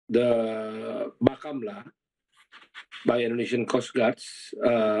the Bakamla by Indonesian Coast Guards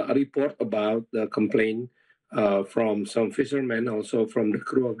a report about the complaint from some fishermen, also from the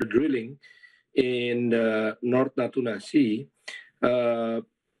crew of the drilling in the North Natuna Sea,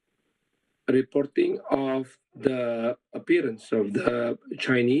 reporting of the appearance of the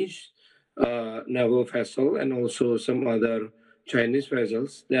Chinese naval vessel and also some other Chinese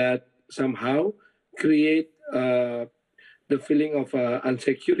vessels that somehow create the feeling of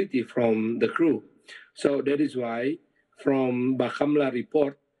insecurity from the crew. So that is why from Bakamla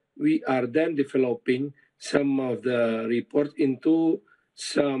report, we are then developing some of the reports into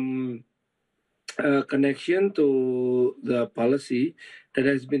some connection to the policy that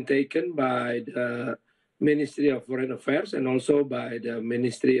has been taken by the Ministry of Foreign Affairs and also by the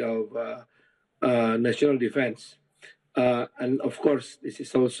Ministry of National Defense. And of course, this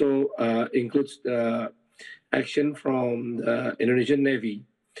is also includes the action from the Indonesian Navy.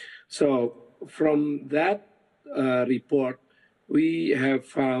 So from that report, we have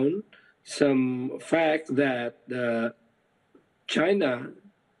found some fact that China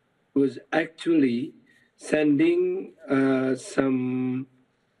was actually sending some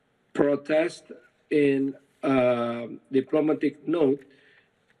protest in diplomatic note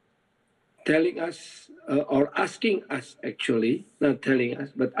telling us or asking us, actually, not telling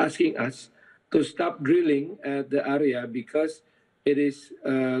us, but asking us to stop drilling at the area because it is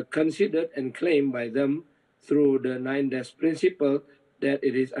considered and claimed by them through the 9 dash principle that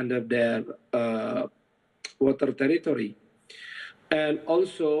it is under their water territory. And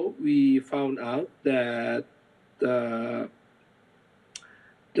also we found out that the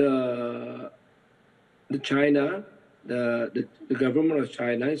China, the government of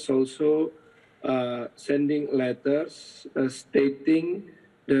China is also sending letters stating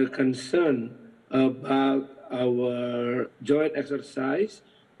the concern about our joint exercise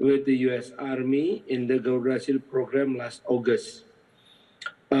with the U.S. Army in the Garuda Shield program last August.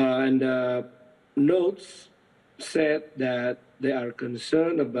 And notes said that they are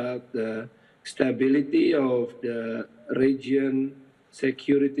concerned about the stability of the region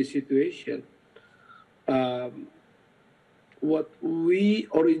security situation. What we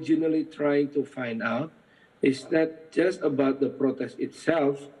originally trying to find out is not just about the protest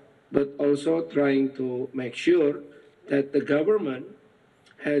itself, but also trying to make sure that the government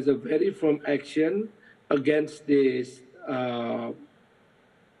has a very firm action against this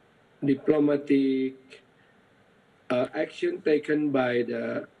diplomatic action taken by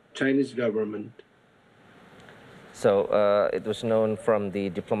the Chinese government. So it was known from the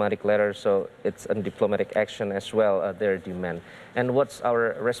diplomatic letter, so it's a diplomatic action as well, their demand. And what's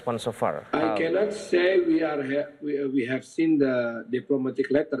our response so far? I cannot say we have seen the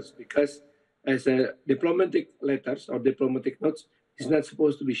diplomatic letters because as a diplomatic letters or diplomatic notes is not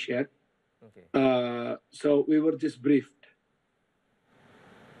supposed to be shared. Okay. So we were just briefed.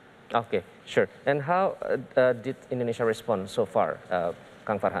 Okay, sure. And how did Indonesia respond so far,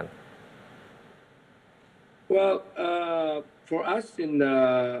 Kang Farhan? Well, for us in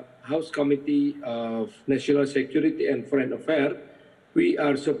the House Committee of National Security and Foreign Affairs, we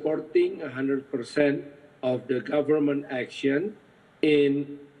are supporting 100% of the government action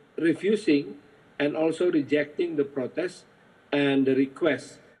in refusing and also rejecting the protest and the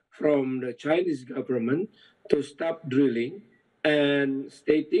request from the Chinese government to stop drilling and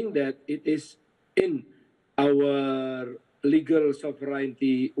stating that it is in our legal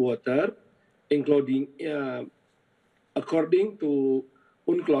sovereignty water, including according to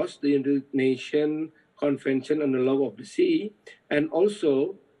UNCLOS, the Indonesian Convention on the Law of the Sea, and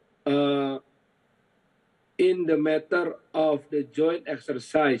also in the matter of the joint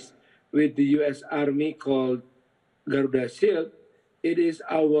exercise with the U.S. Army called Garuda Shield, it is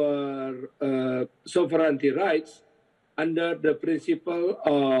our sovereignty rights under the principle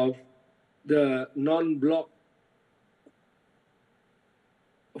of the non-block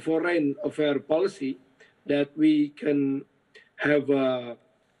foreign affairs policy that we can have a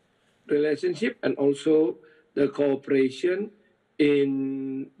relationship and also the cooperation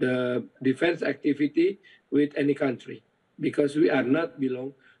in the defense activity with any country, because we are not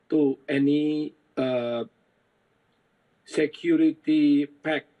belong to any security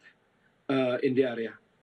pact in the area.